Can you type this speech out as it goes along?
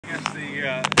was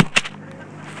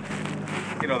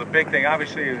the big thing.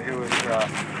 Obviously, it was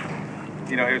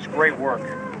it was great work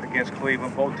against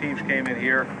Cleveland. Both teams came in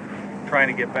here trying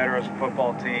to get better as a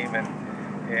football team, and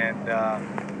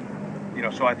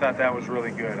so I thought that was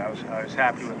really good. I was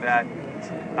happy with that.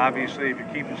 Obviously, if you're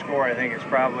keeping score, I think it's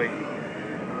probably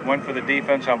one for the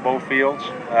defense on both fields,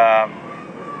 at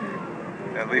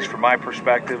least from my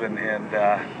perspective.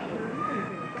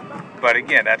 But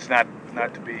again, that's not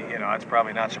to be, it's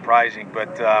probably not surprising.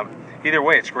 But either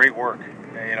way, it's great work.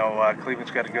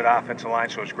 Cleveland's got a good offensive line,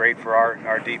 so it's great for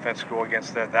our defense to go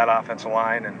against that offensive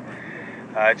line, and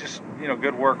just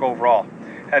good work overall.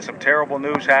 Had some terrible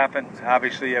news happen.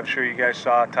 Obviously, I'm sure you guys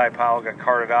saw Ty Powell got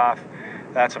carted off.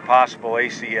 That's a possible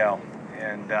ACL,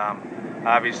 and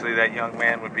obviously that young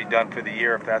man would be done for the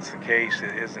year if that's the case.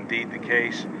 It is indeed the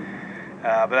case,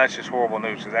 but that's just horrible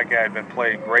news because that guy had been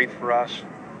playing great for us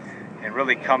and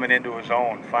really coming into his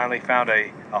own. Finally found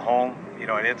a home,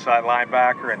 an inside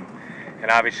linebacker, and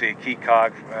obviously a key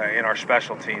cog in our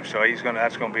special team. So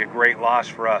that's going to be a great loss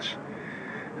for us.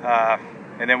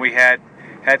 And then we had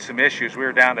some issues. We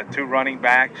were down to 2 running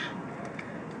backs,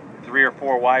 3 or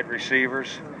 4 wide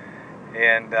receivers,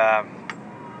 and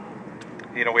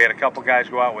we had a couple guys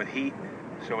go out with heat.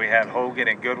 So we had Hogan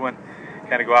and Goodwin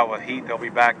kind of go out with heat. They'll be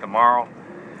back tomorrow.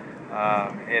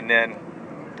 And then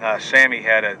Sammy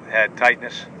had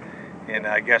tightness in,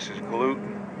 I guess, his glute.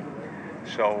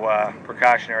 So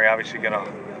precautionary, obviously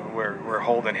we're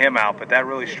holding him out, but that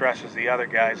really stresses the other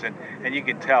guys, and you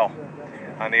can tell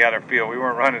on the other field. We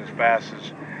weren't running as fast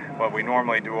as what we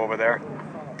normally do over there.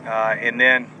 And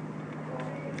then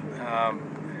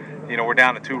we're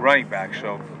down to 2 running backs.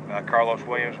 So Carlos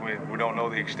Williams, we don't know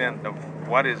the extent of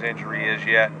what his injury is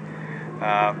yet,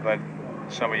 but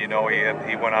some of you know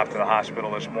he went off to the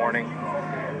hospital this morning.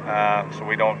 So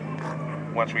we don't.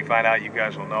 Once we find out, you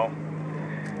guys will know.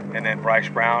 And then Bryce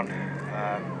Brown,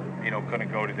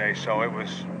 couldn't go today. So it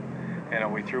was,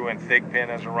 we threw in Thigpen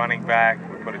as a running back.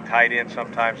 We put a tight end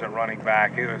sometimes at running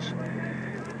back. It was,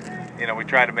 we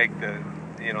tried to make the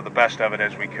best of it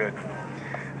as we could.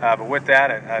 But with that,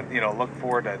 I look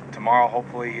forward to tomorrow.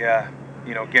 Hopefully,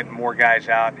 getting more guys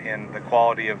out, and the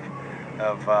quality of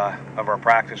our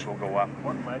practice will go up.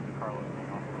 What led to Carlos?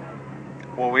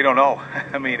 Well, we don't know.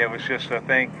 I mean, it was just a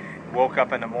thing. Woke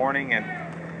up in the morning and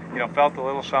felt a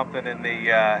little something in the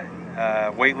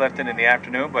weightlifting in the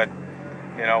afternoon, but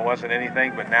it wasn't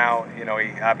anything. But now he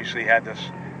obviously had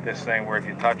this thing where if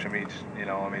you touch him, it's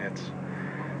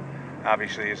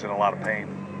obviously he's in a lot of pain.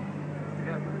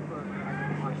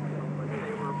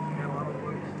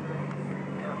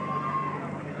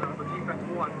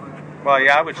 Well,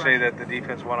 yeah, I would say that the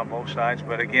defense won on both sides,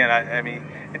 but again, I mean,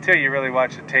 until you really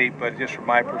watch the tape, but just from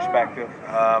my perspective,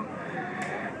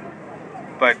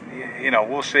 but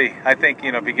we'll see. I think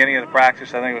beginning of the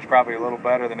practice, I think it was probably a little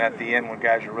better than at the end when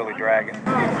guys were really dragging.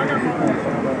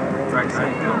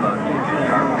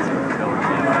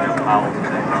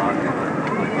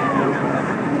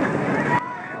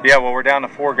 Yeah, well, we're down to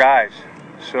 4 guys,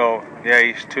 so yeah,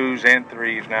 he's 2s and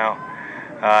 3s now.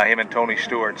 Him and Tony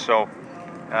Stewart. So.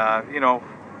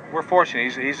 We're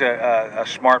fortunate. He's a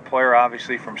smart player,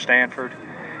 obviously from Stanford.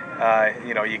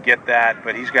 You get that,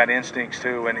 but he's got instincts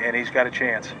too, and he's got a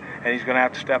chance, and he's going to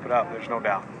have to step it up. There's no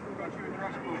doubt.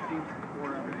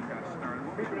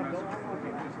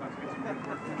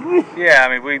 Yeah,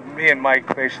 I mean, me and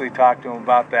Mike basically talked to him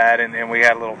about that, and we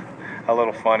had a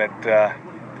little fun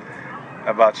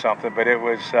about something. But it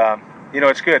was,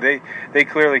 it's good. They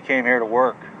clearly came here to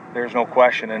work. There's no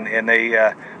question, and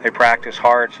they practice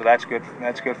hard, so that's good.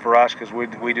 That's good for us because we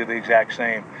do the exact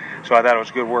same. So I thought it was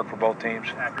good work for both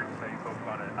teams.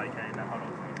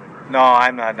 No,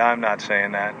 I'm not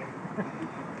saying that.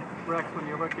 Rex, when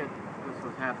you look at this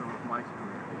was happening with Mike's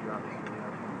career, you obviously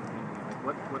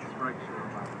what strikes you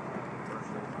about?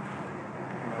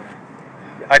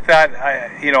 I thought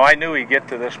I knew he'd get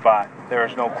to this spot. There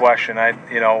was no question.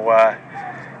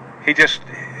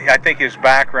 I think his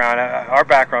background, our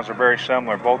backgrounds are very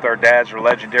similar. Both our dads were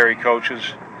legendary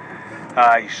coaches.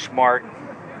 He's smart,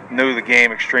 knew the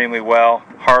game extremely well,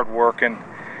 hard-working,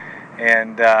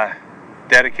 and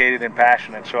dedicated and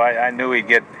passionate. So I knew he'd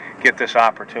get this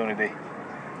opportunity.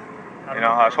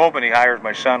 I was hoping he hires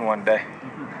my son one day.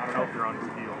 I don't know if you're on his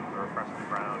field or Preston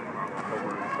Brown or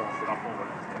scuffle.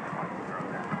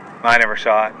 I never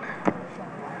saw it.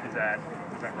 Is that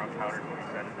Ron Powder when he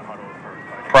said in the huddle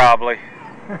first? Probably.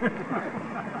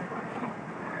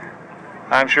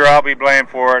 I'm sure I'll be blamed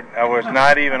for it. I was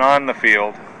not even on the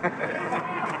field,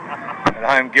 and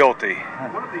I'm guilty.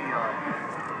 One of the good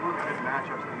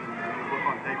matchups, when you look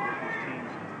on paper with these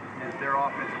teams, is their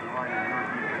offensive line and your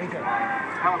defense.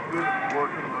 How good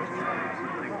working those two days do you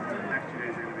think the next 2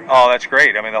 days are going to be? Oh, that's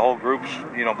great. I mean, the whole group's,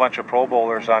 you know, a bunch of Pro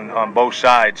Bowlers on both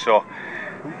sides. So,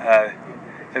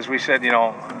 as we said, you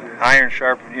know, iron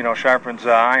sharpens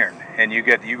iron, and you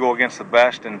go against the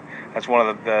best, and that's one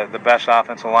of the best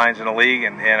offensive lines in the league,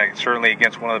 and certainly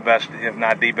against one of the best, if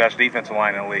not the best, defensive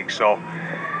line in the league. So,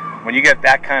 when you get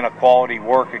that kind of quality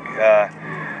work,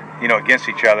 you know, against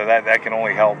each other, that can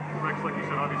only help. Rex, like you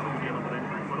said, obviously we're dealing with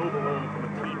injuries, but overall, from a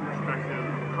team perspective,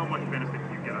 how much benefit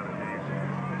do you get out of days,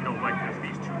 you know, like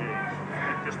these 2 days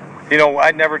at this point? You know,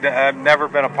 I've never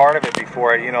been a part of it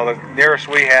before. You know, the nearest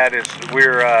we had is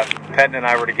Penton and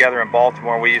I were together in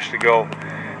Baltimore. We used to go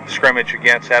scrimmage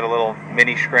had a little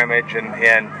mini scrimmage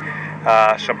and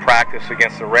some practice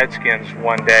against the Redskins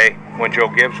one day when Joe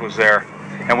Gibbs was there.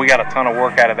 And we got a ton of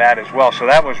work out of that as well. So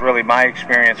that was really my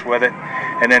experience with it.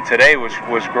 And then today was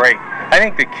great. I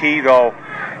think the key, though,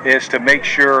 is to make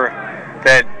sure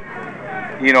that,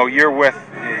 you know, you're with,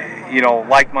 you know,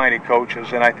 like-minded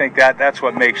coaches. And I think that's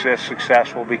what makes this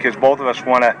successful, because both of us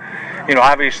want to, you know,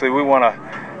 obviously we want to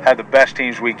have the best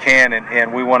teams we can,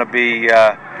 and we want to be,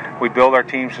 we build our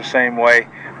teams the same way,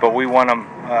 but we want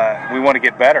to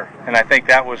get better. And I think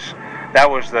that was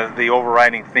the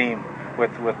overriding theme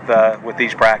with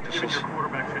these practices. Given your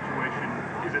quarterback situation,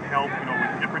 does it help, you know,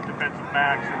 with different defensive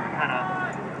backs and kind of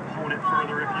hone it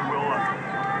further, if you will?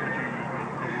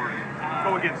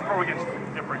 Go against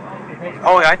different teams?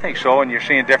 Oh, I think so. And you're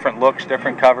seeing different looks,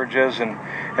 different coverages, and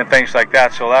things like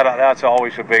that. So that's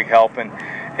always a big help. And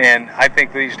I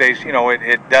think these days, you know,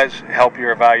 it does help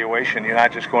your evaluation. You're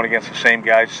not just going against the same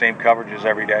guys, same coverages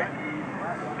every day.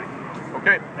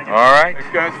 Okay. All right.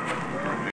 Thanks, guys.